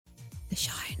The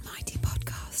Shy and Mighty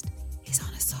podcast is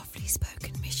on a softly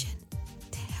spoken mission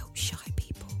to help shy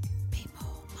people be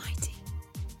more mighty.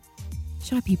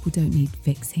 Shy people don't need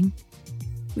fixing.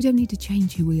 We don't need to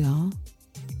change who we are.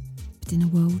 But in a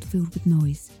world filled with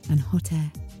noise and hot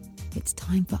air, it's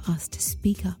time for us to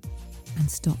speak up and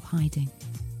stop hiding.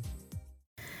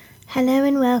 Hello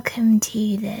and welcome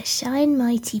to the Shy and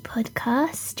Mighty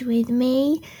podcast with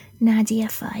me, Nadia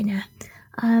Finer.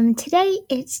 Today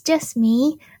it's just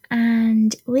me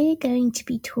and we're going to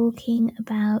be talking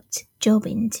about job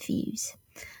interviews.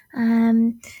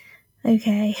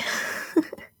 Okay,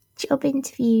 job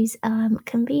interviews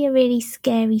can be a really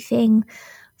scary thing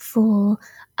for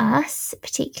us,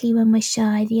 particularly when we're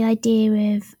shy. The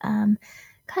idea of kind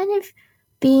of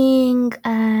being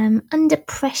under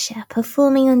pressure,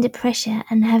 performing under pressure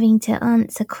and having to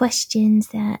answer questions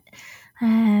that,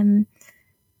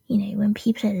 when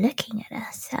people are looking at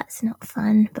us, that's not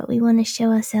fun, but we want to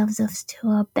show ourselves off to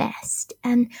our best.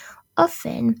 And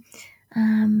often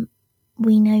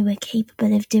we know we're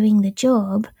capable of doing the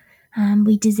job.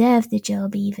 We deserve the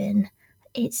job even.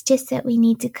 It's just that we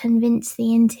need to convince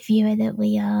the interviewer that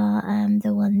we are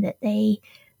the one that they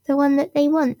want,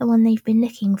 the one they've been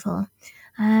looking for.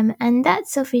 And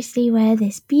that's obviously where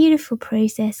this beautiful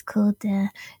process called the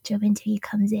job interview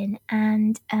comes in.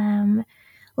 And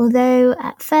although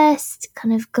at first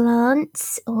kind of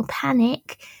glance or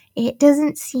panic, it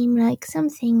doesn't seem like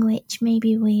something which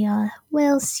maybe we are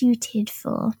well suited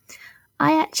for,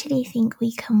 I actually think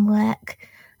we can work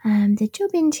the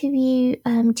job interview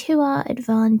to our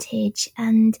advantage,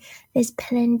 and there's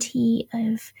plenty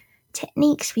of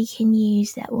techniques we can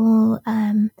use that will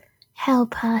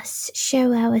help us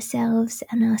show ourselves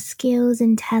and our skills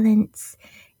and talents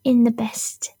in the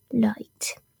best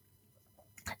light.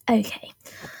 Okay,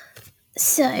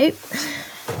 so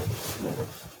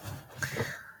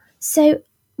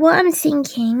what I'm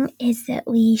thinking is that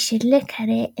we should look at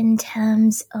it in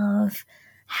terms of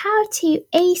how to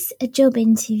ace a job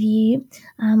interview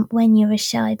when you're a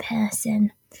shy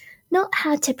person, not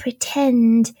how to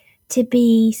pretend to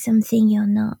be something you're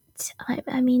not.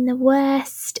 I mean, the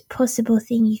worst possible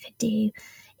thing you could do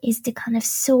is to kind of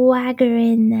swagger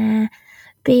in there,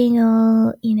 being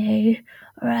all,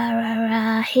 rah, rah,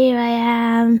 rah, here I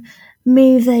am,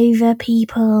 move over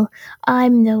people,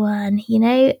 I'm the one,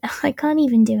 I can't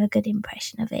even do a good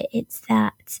impression of it. It's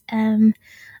that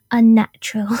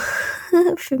unnatural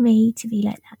for me to be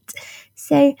like that.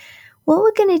 So what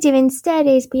we're going to do instead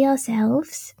is be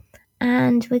ourselves,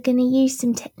 and we're going to use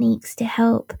some techniques to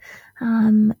help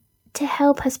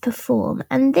us perform.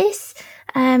 And these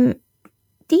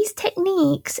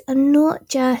techniques are not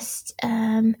just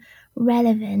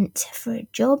relevant for a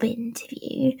job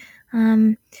interview.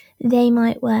 They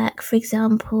might work, for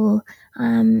example,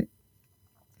 I'm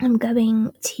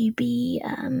going to be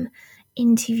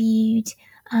interviewed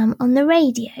on the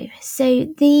radio. So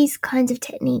these kinds of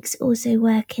techniques also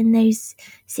work in those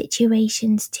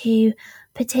situations too.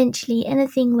 Potentially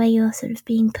anything where you're sort of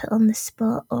being put on the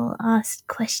spot or asked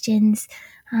questions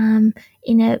in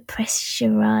a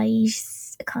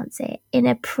pressurized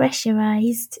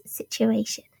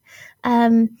situation.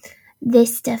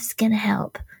 This stuff's gonna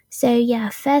help. So yeah,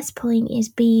 first point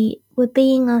is we're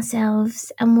being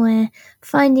ourselves, and we're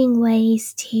finding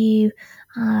ways to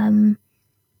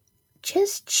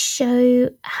just show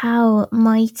how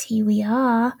mighty we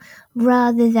are,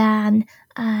 rather than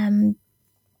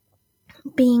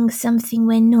being something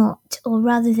we're not, or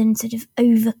rather than sort of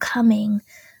overcoming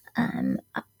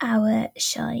our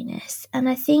shyness. And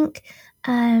I think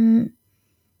I'm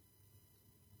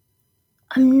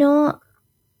not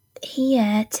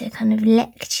here to kind of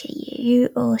lecture you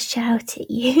or shout at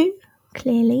you.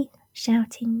 Clearly,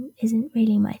 shouting isn't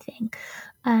really my thing.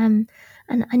 And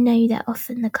I know that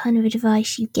often the kind of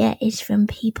advice you get is from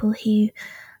people who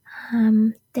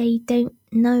they don't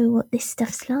know what this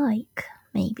stuff's like,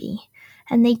 maybe.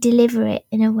 And they deliver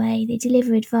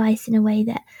advice in a way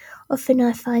that often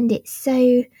I find it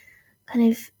so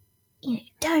kind of,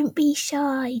 don't be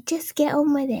shy, just get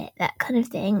on with it, that kind of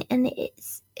thing. And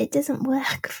it doesn't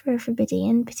work for everybody,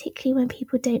 and particularly when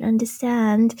people don't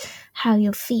understand how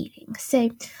you're feeling.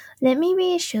 So let me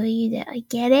reassure you that I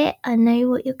get it, I know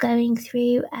what you're going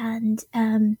through, and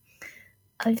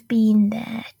I've been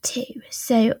there too.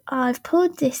 So I've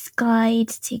pulled this guide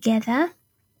together,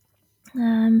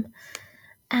 and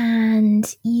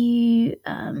you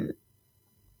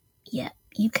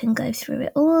can go through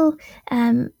it all.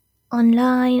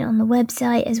 online on the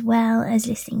website as well as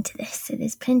listening to this. So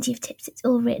there's plenty of tips. It's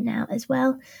all written out as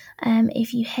well.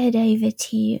 If you head over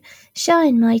to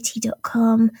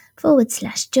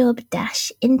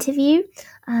shyandmighty.com/job-interview,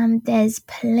 there's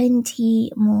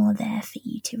plenty more there for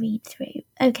you to read through.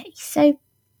 Okay, so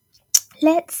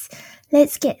let's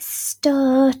get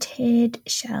started,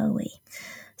 shall we?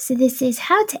 So this is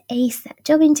how to ace that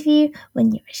job interview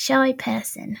when you're a shy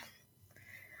person.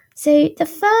 So the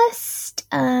first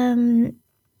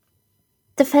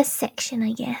section,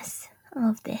 I guess,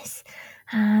 of this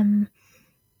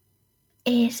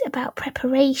is about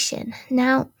preparation.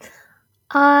 Now,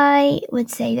 I would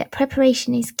say that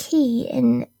preparation is key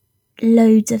in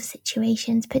loads of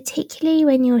situations, particularly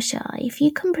when you're shy. If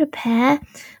you can prepare,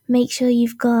 make sure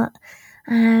you've got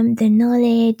the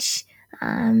knowledge,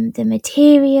 the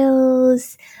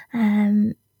materials,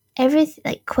 everything,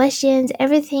 like questions,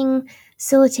 everything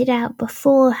sorted out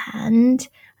beforehand,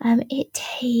 it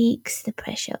takes the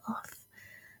pressure off.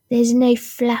 There's no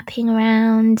flapping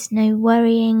around, no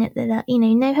worrying at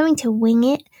no having to wing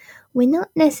it. We're not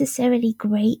necessarily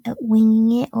great at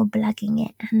winging it or blagging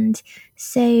it, and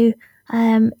so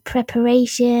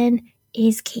preparation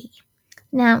is key.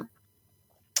 Now,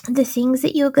 the things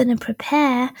that you're going to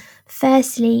prepare,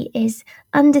 firstly, is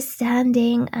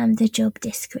understanding the job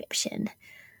description.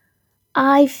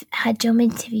 I've had job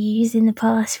interviews in the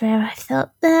past where I've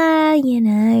thought,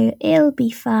 it'll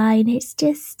be fine. It's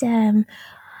just, I'll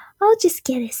just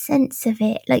get a sense of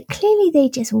it. Like, clearly they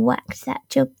just whacked that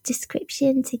job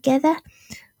description together.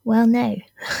 Well, no.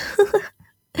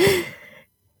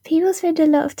 People spend a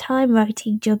lot of time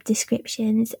writing job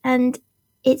descriptions, and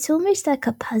it's almost like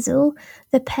a puzzle.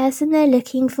 The person they're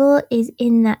looking for is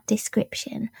in that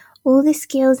description. All the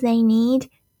skills they need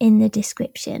in the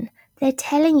description. They're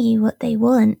telling you what they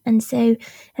want. And so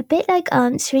a bit like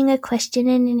answering a question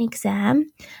in an exam,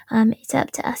 it's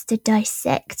up to us to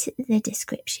dissect the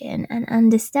description and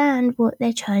understand what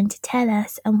they're trying to tell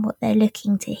us and what they're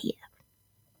looking to hear.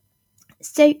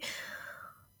 So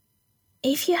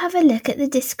if you have a look at the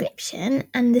description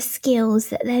and the skills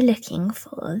that they're looking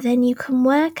for, then you can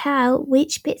work out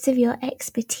which bits of your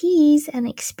expertise and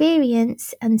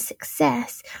experience and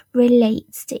success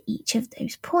relates to each of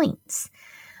those points.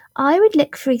 I would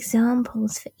look for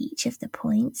examples for each of the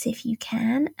points if you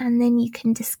can, and then you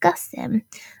can discuss them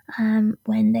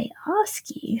when they ask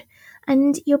you.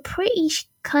 And you're pretty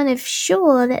kind of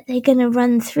sure that they're going to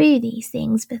run through these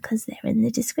things because they're in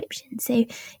the description. So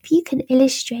if you can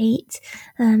illustrate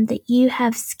that you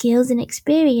have skills and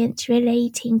experience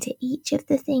relating to each of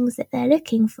the things that they're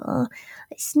looking for,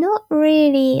 it's not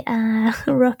really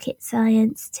rocket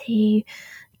science to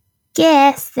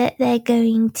guess that they're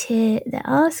going to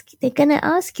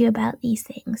ask you about these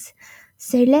things.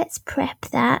 So let's prep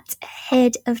that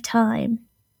ahead of time.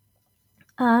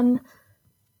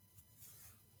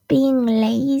 Being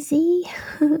lazy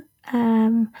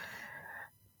in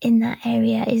that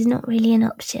area is not really an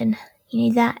option.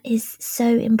 That is so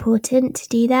important to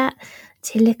do that,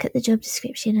 to look at the job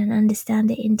description and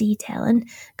understand it in detail and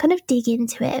kind of dig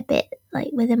into it a bit, like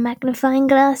with a magnifying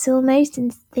glass almost,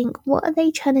 and think, what are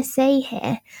they trying to say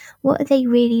here? What are they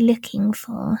really looking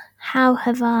for? How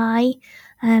have I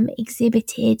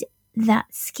exhibited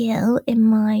that skill in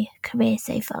my career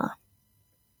so far?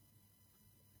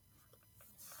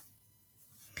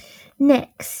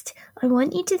 Next, I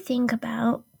want you to think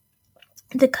about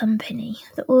the company,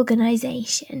 the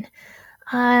organisation,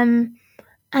 and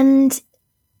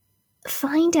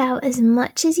find out as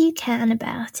much as you can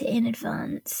about it in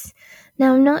advance.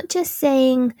 Now, I'm not just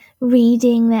saying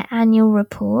reading their annual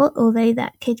report, although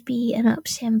that could be an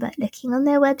option, but looking on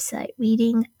their website,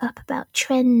 reading up about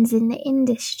trends in the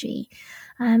industry,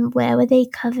 where were they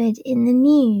covered in the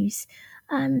news,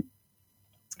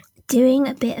 doing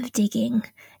a bit of digging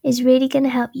is really going to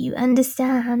help you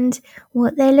understand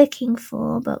what they're looking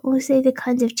for, but also the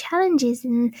kinds of challenges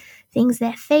and things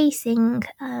they're facing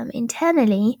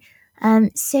internally,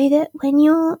 so that when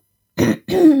you're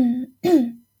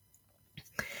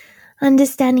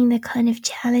understanding the kind of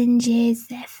challenges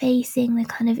they're facing, the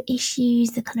kind of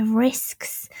issues, the kind of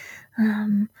risks,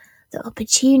 the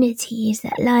opportunities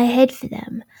that lie ahead for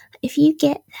them, if you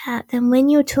get that, then when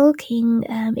you're talking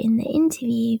in the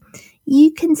interview,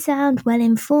 you can sound well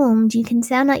informed. You can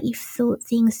sound like you've thought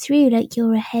things through, like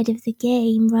you're ahead of the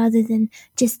game, rather than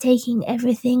just taking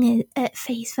everything at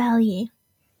face value.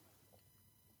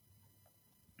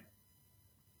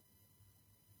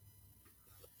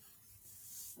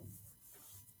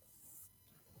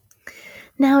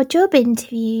 Now, job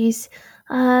interviews,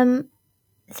 they're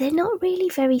not really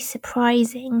very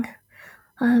surprising.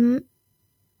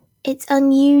 It's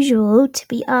unusual to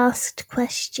be asked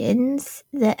questions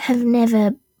that have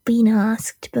never been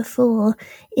asked before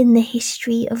in the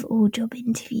history of all job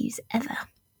interviews ever.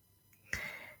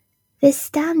 There's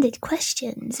standard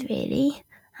questions, really,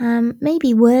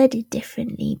 maybe worded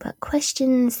differently, but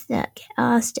questions that get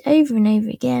asked over and over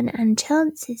again, and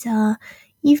chances are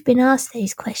you've been asked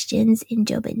those questions in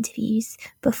job interviews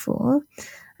before.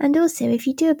 And also, if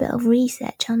you do a bit of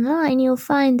research online, you'll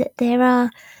find that there are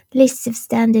lists of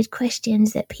standard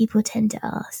questions that people tend to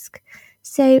ask.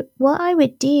 So what I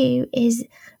would do is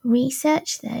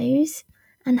research those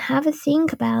and have a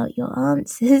think about your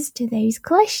answers to those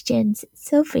questions.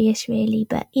 It's obvious, really,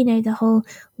 but the whole,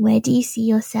 where do you see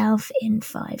yourself in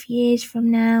 5 years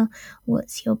from now?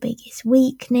 What's your biggest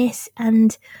weakness?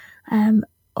 And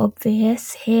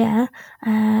obvious here,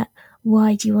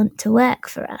 why do you want to work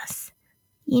for us?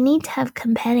 You need to have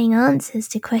compelling answers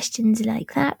to questions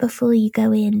like that before you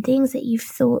go in, things that you've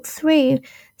thought through,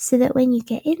 so that when you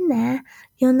get in there,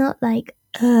 you're not like,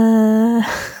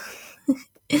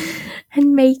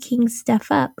 and making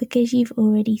stuff up, because you've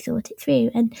already thought it through.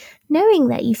 And knowing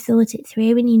that you've thought it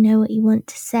through and you know what you want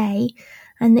to say,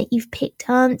 and that you've picked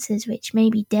answers which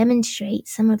maybe demonstrate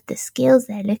some of the skills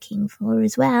they're looking for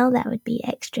as well, that would be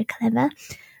extra clever.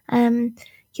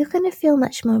 You're going to feel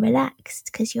much more relaxed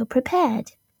because you're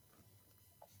prepared.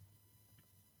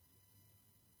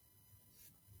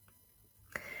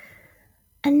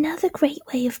 Another great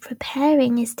way of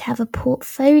preparing is to have a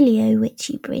portfolio which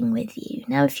you bring with you.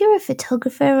 Now, if you're a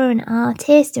photographer or an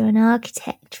artist or an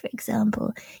architect, for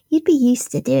example, you'd be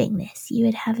used to doing this. You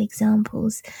would have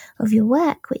examples of your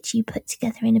work which you put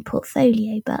together in a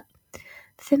portfolio. But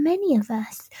for many of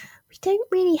us, we don't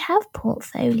really have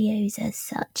portfolios as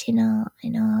such in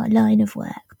our line of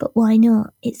work. But why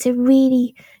not? It's a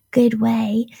really good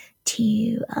way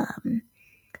to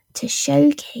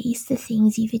showcase the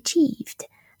things you've achieved.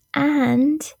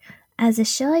 And as a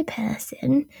shy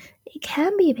person, it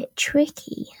can be a bit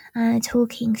tricky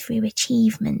talking through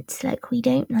achievements. Like, we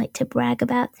don't like to brag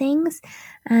about things,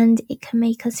 and it can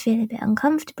make us feel a bit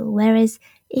uncomfortable. Whereas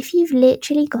if you've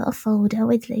literally got a folder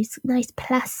with those nice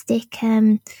plastic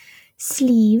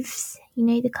sleeves,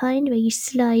 the kind where you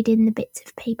slide in the bits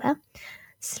of paper,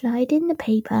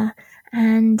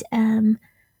 and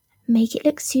make it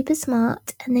look super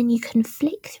smart, and then you can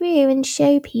flick through and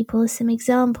show people some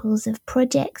examples of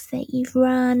projects that you've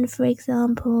run, for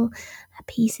example,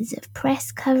 pieces of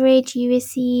press coverage you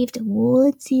received,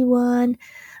 awards you won,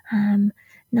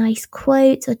 nice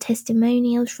quotes or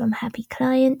testimonials from happy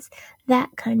clients, that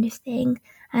kind of thing.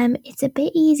 It's a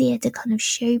bit easier to kind of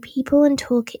show people and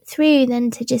talk it through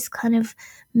than to just kind of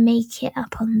make it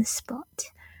up on the spot.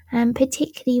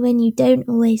 Particularly when you don't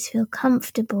always feel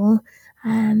comfortable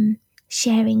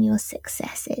sharing your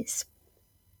successes.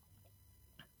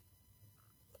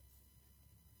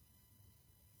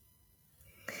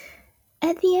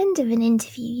 At the end of an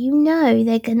interview,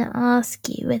 they're going to ask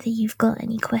you whether you've got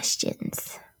any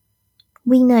questions.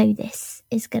 We know this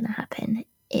is going to happen.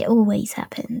 It always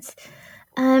happens.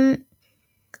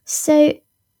 So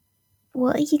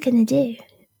what are you going to do?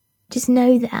 Just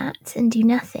know that and do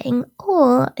nothing?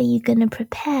 Or are you going to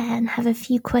prepare and have a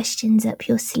few questions up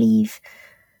your sleeve?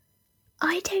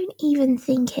 I don't even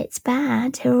think it's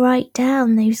bad to write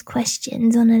down those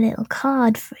questions on a little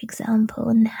card, for example,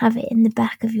 and have it in the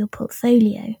back of your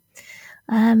portfolio.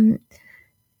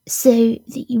 So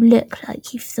that you look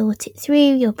like you've thought it through,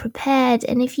 you're prepared,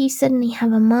 and if you suddenly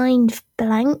have a mind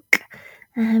blank,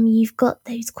 you've got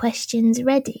those questions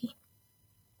ready.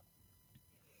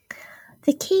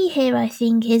 The key here, I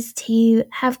think, is to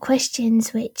have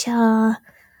questions which are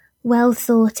well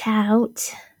thought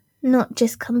out, not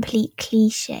just complete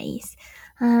cliches,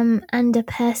 and are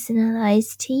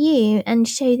personalised to you and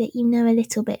show that you know a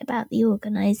little bit about the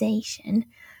organisation.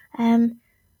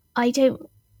 I don't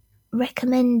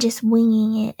recommend just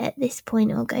winging it at this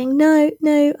point or going, no,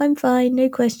 I'm fine, no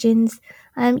questions.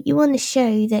 You want to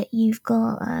show that you've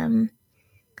got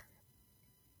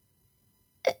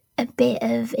a bit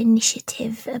of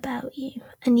initiative about you,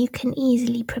 and you can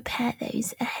easily prepare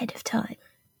those ahead of time.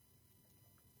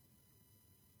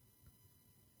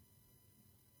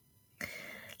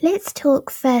 Let's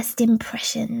talk first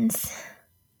impressions.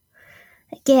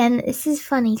 Again, this is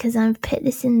funny because I've put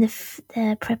this in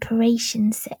the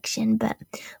preparation section, but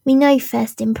we know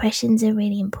first impressions are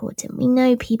really important. We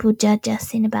know people judge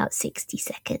us in about 60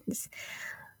 seconds.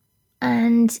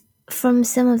 And from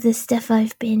some of the stuff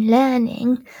I've been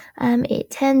learning, it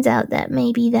turns out that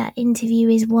maybe that interview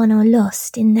is won or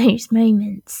lost in those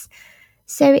moments.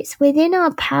 So it's within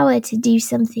our power to do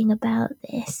something about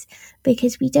this,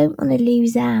 because we don't want to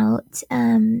lose out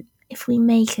if we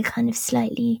make a kind of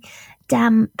slightly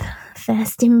damp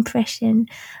first impression.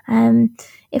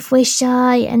 If we're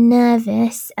shy and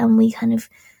nervous and we kind of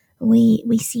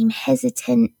we seem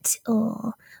hesitant,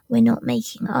 or we're not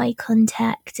making eye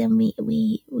contact, and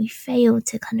we fail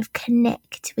to kind of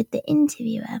connect with the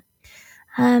interviewer,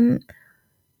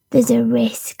 there's a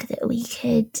risk that we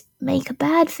could make a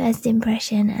bad first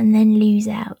impression and then lose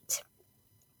out.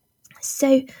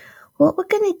 So what we're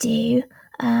going to do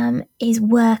is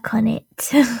work on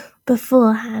it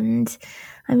beforehand.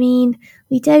 I mean,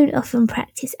 we don't often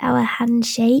practice our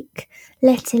handshake,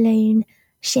 let alone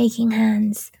shaking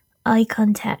hands, eye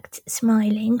contact,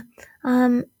 smiling.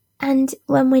 And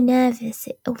when we're nervous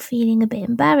or feeling a bit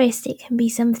embarrassed, it can be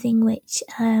something which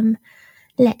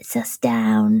lets us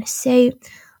down. So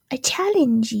I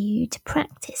challenge you to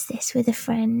practice this with a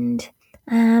friend.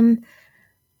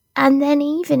 And then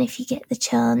even if you get the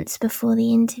chance before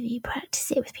the interview,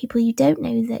 practice it with people you don't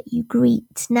know that you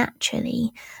greet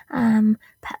naturally,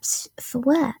 perhaps for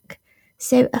work.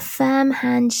 So a firm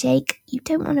handshake, you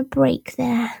don't want to break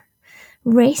their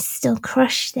wrist or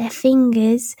crush their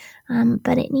fingers,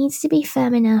 but it needs to be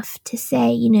firm enough to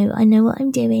say, I know what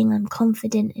I'm doing, I'm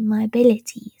confident in my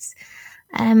abilities.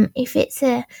 If it's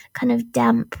a kind of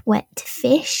damp, wet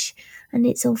fish and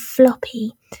it's all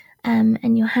floppy,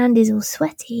 and your hand is all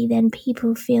sweaty, then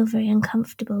people feel very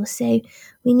uncomfortable. So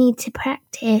we need to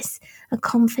practice a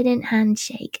confident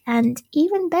handshake. And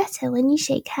even better, when you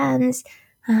shake hands,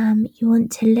 you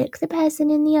want to look the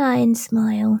person in the eye and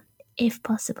smile, if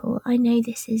possible. I know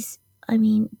this is,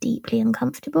 deeply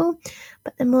uncomfortable,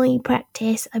 but the more you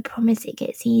practice, I promise it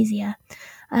gets easier.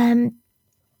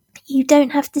 You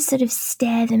don't have to sort of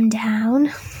stare them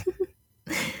down.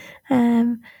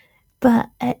 But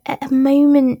a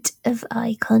moment of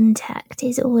eye contact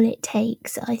is all it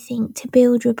takes, I think, to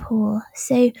build rapport.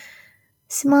 So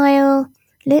smile,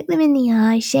 look them in the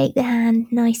eye, shake the hand,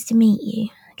 nice to meet you,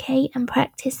 okay? And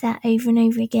practice that over and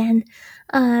over again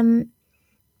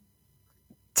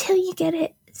till you get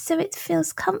it so it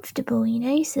feels comfortable,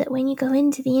 so that when you go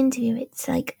into the interview, it's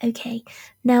like, okay,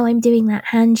 now I'm doing that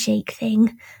handshake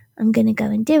thing. I'm going to go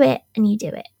and do it, and you do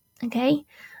it, okay?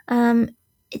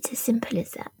 It's as simple as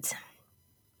that.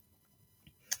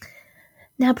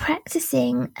 Now,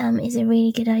 practicing is a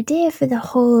really good idea for the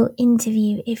whole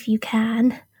interview if you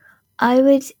can. I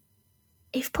would,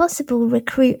 if possible,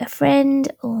 recruit a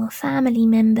friend or family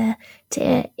member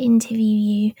to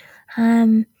interview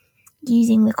you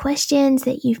using the questions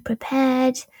that you've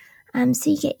prepared, so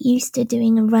you get used to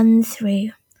doing a run-through.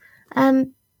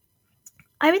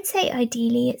 I would say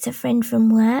ideally it's a friend from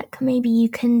work. Maybe you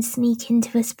can sneak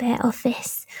into a spare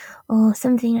office or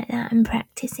something like that and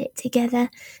practice it together,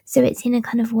 so it's in a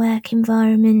kind of work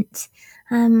environment.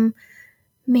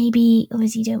 Maybe,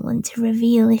 obviously, you don't want to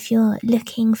reveal if you're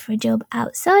looking for a job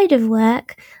outside of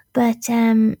work, but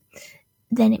then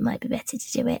it might be better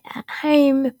to do it at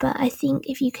home. But I think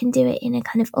if you can do it in a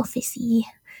kind of office-y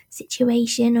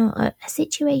situation, or a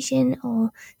situation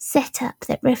or setup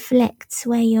that reflects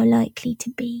where you're likely to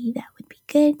be, that would be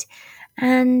good.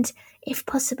 And if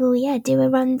possible, do a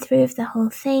run through of the whole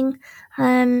thing,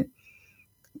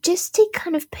 just to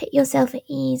kind of put yourself at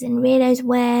ease and realizing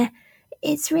where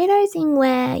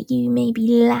you maybe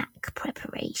lack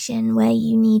preparation, where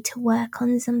you need to work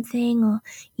on something, or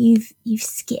you've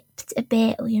skipped a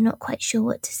bit, or you're not quite sure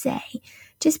what to say.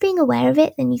 Just being aware of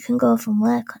it, then you can go off and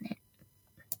work on it.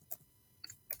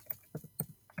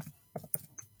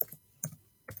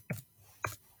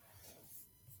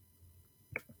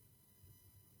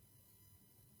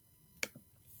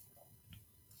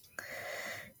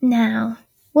 Now,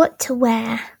 what to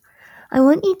wear? I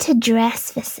want you to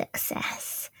dress for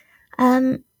success.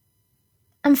 And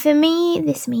for me,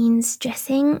 this means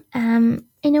dressing in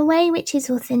a way which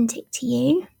is authentic to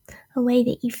you, a way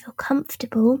that you feel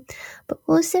comfortable, but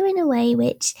also in a way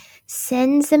which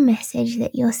sends a message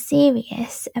that you're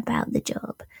serious about the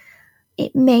job.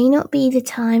 It may not be the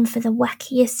time for the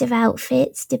wackiest of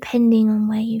outfits, depending on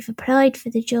where you've applied for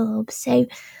the job. So,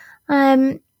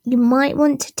 you might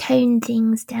want to tone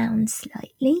things down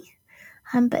slightly,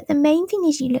 but the main thing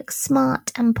is you look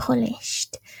smart and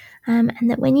polished, and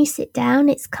that when you sit down,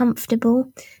 it's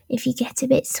comfortable. If you get a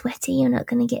bit sweaty, you're not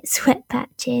going to get sweat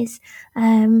patches,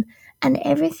 and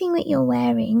everything that you're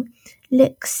wearing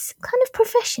looks kind of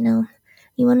professional.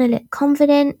 You want to look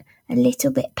confident, a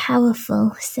little bit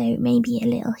powerful, so maybe a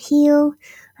little heel,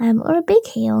 or a big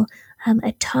heel,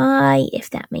 a tie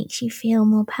if that makes you feel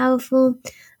more powerful.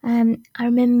 I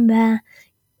remember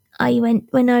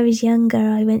when I was younger,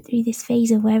 I went through this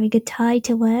phase of wearing a tie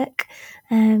to work,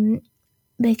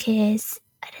 because,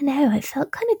 I don't know, I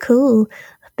felt kind of cool,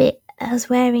 a bit I was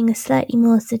wearing a slightly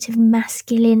more sort of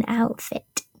masculine outfit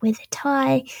with a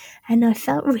tie, and I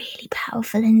felt really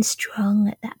powerful and strong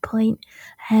at that point.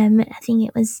 I think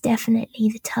it was definitely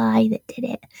the tie that did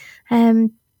it.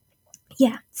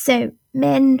 So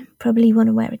men probably want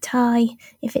to wear a tie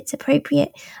if it's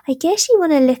appropriate. I guess you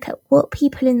want to look at what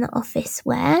people in the office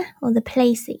wear, or the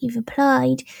place that you've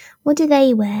applied. What do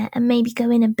they wear? And maybe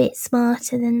go in a bit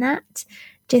smarter than that,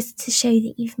 just to show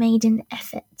that you've made an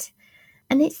effort.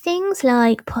 And it's things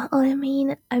like,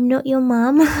 I'm not your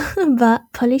mum, but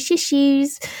polish your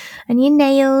shoes and your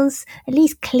nails, at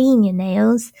least clean your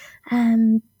nails.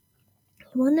 You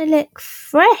want to look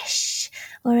fresh,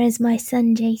 or as my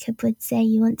son Jacob would say,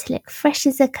 you want to look fresh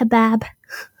as a kebab.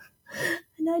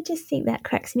 And I just think that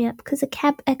cracks me up, because a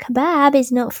kebab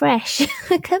is not fresh.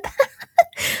 A kebab,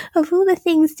 of all the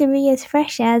things to be as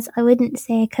fresh as, I wouldn't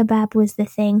say a kebab was the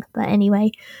thing, but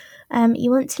anyway.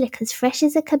 You want to look as fresh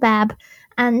as a kebab,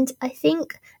 and I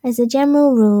think as a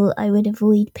general rule I would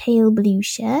avoid pale blue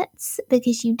shirts,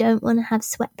 because you don't want to have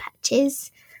sweat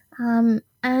patches,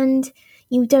 and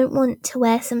you don't want to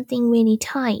wear something really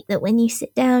tight that when you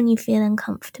sit down you feel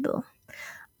uncomfortable.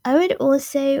 I would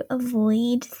also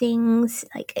avoid things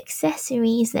like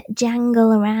accessories that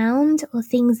jangle around, or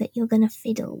things that you're going to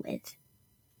fiddle with.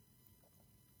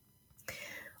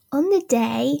 On the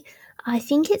day, I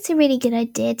think it's a really good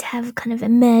idea to have a kind of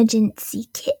emergency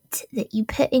kit that you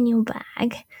put in your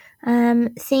bag.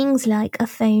 Things like a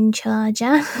phone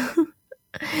charger,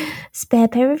 spare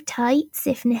pair of tights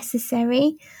if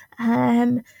necessary,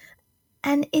 and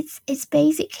it's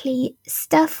basically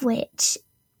stuff which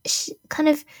kind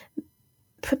of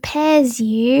prepares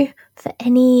you for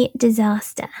any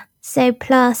disaster. So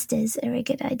plasters are a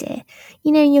good idea.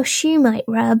 Your shoe might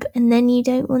rub, and then you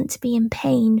don't want to be in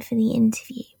pain for the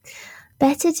interview.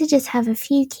 Better to just have a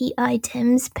few key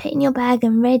items put in your bag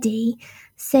and ready,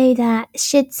 so that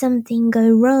should something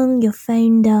go wrong, your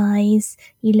phone dies,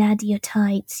 you ladder your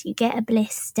tights, you get a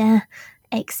blister,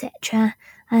 etc.,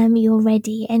 you're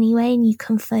ready anyway, and you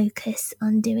can focus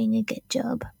on doing a good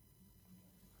job.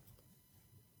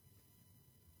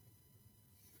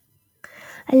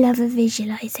 I love a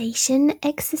visualization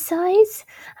exercise.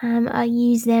 I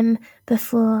use them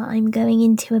before I'm going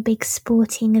into a big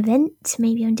sporting event.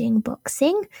 Maybe I'm doing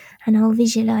boxing, and I'll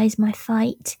visualize my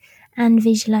fight and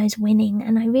visualize winning.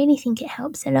 And I really think it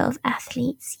helps a lot of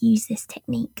athletes use this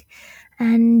technique.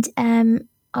 And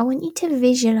I want you to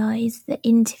visualize the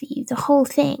interview, the whole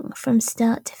thing from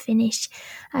start to finish.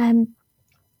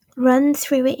 Run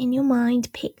through it in your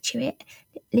mind, picture it,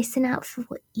 listen out for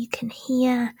what you can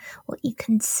hear, what you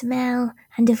can smell,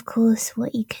 and of course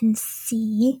what you can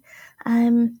see.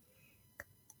 From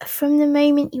the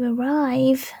moment you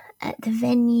arrive at the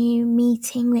venue,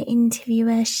 meeting the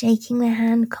interviewer, shaking their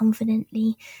hand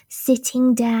confidently,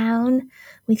 sitting down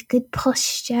with good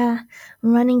posture,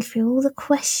 running through all the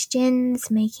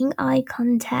questions, making eye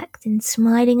contact and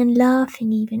smiling and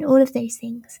laughing even, all of those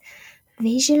things.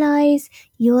 Visualize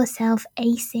yourself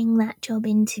acing that job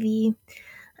interview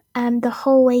the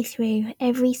whole way through,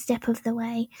 every step of the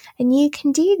way. And you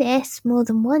can do this more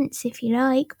than once if you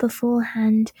like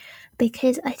beforehand,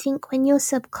 because I think when your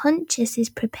subconscious is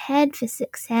prepared for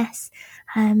success,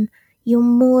 you're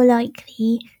more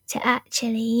likely to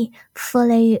actually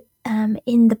follow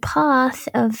in the path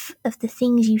of the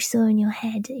things you saw in your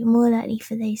head. You're more likely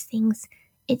for those things.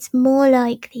 It's more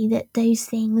likely that those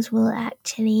things will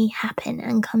actually happen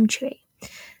and come true.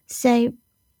 So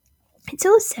it's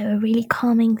also a really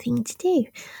calming thing to do,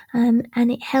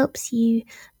 and it helps you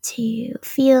to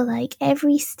feel like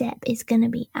every step is going to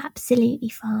be absolutely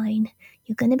fine.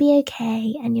 You're going to be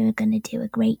okay, and you're going to do a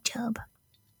great job.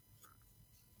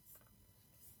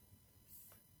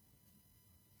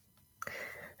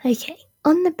 Okay,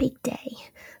 on the big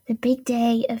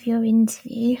day of your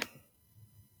interview,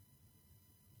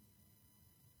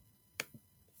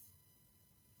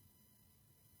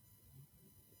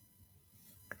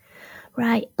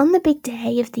 right, on the big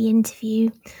day of the interview,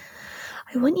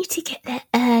 I want you to get there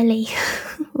early,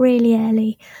 really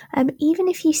early. Even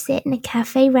if you sit in a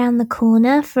cafe round the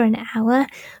corner for an hour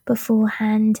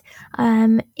beforehand,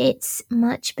 it's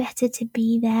much better to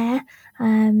be there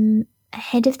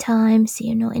ahead of time so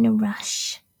you're not in a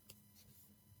rush.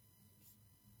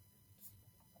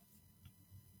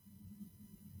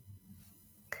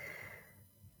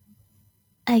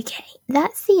 Okay,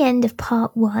 that's the end of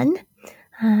part 1.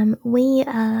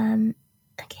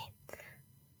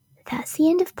 That's the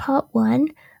end of part 1.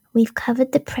 We've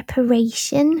covered the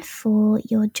preparation for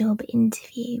your job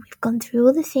interview. We've gone through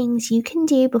all the things you can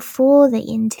do before the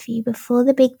interview, before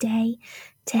the big day,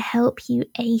 to help you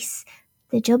ace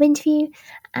the job interview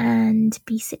and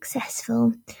be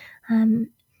successful.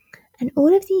 And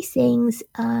all of these things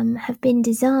have been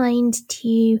designed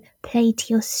to play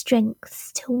to your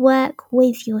strengths, to work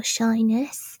with your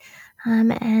shyness,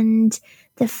 and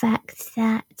the fact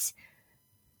that,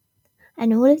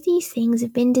 and all of these things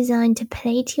have been designed to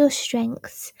play to your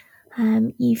strengths.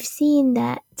 You've seen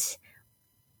that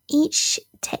each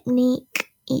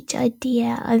technique, each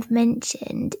idea I've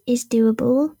mentioned is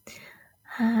doable.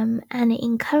 And it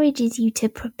encourages you to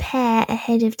prepare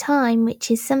ahead of time,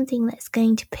 which is something that's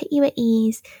going to put you at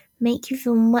ease, make you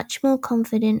feel much more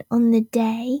confident on the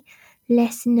day,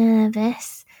 less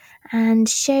nervous, and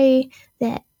show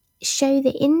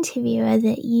the interviewer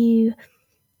that you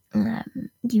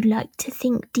like to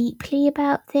think deeply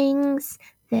about things,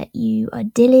 that you are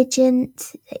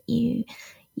diligent, that you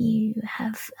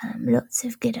have lots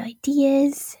of good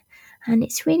ideas, and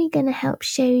it's really going to help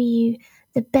show you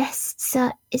the best.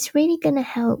 It's really going to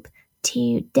help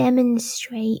to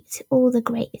demonstrate all the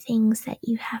great things that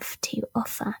you have to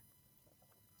offer.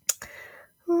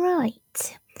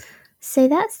 Right, so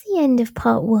that's the end of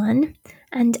part 1,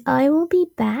 and I will be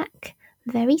back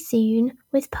very soon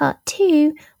with part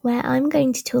 2, where I'm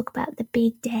going to talk about the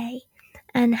big day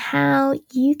and how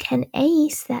you can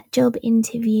ace that job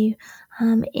interview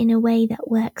in a way that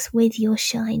works with your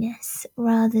shyness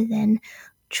rather than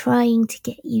trying to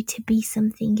get you to be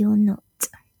something you're not,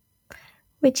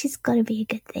 which has got to be a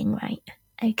good thing, right?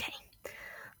 Okay,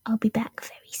 I'll be back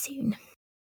very soon.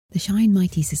 The Shy and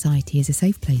Mighty Society is a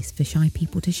safe place for shy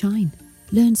people to shine.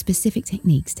 Learn specific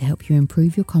techniques to help you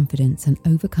improve your confidence and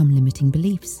overcome limiting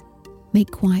beliefs. Make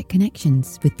quiet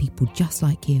connections with people just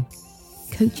like you.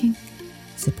 Coaching,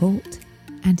 support,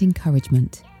 and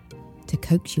encouragement to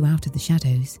coax you out of the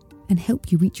shadows and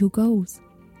help you reach your goals.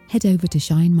 Head over to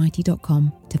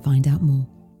shyandmighty.com to find out more.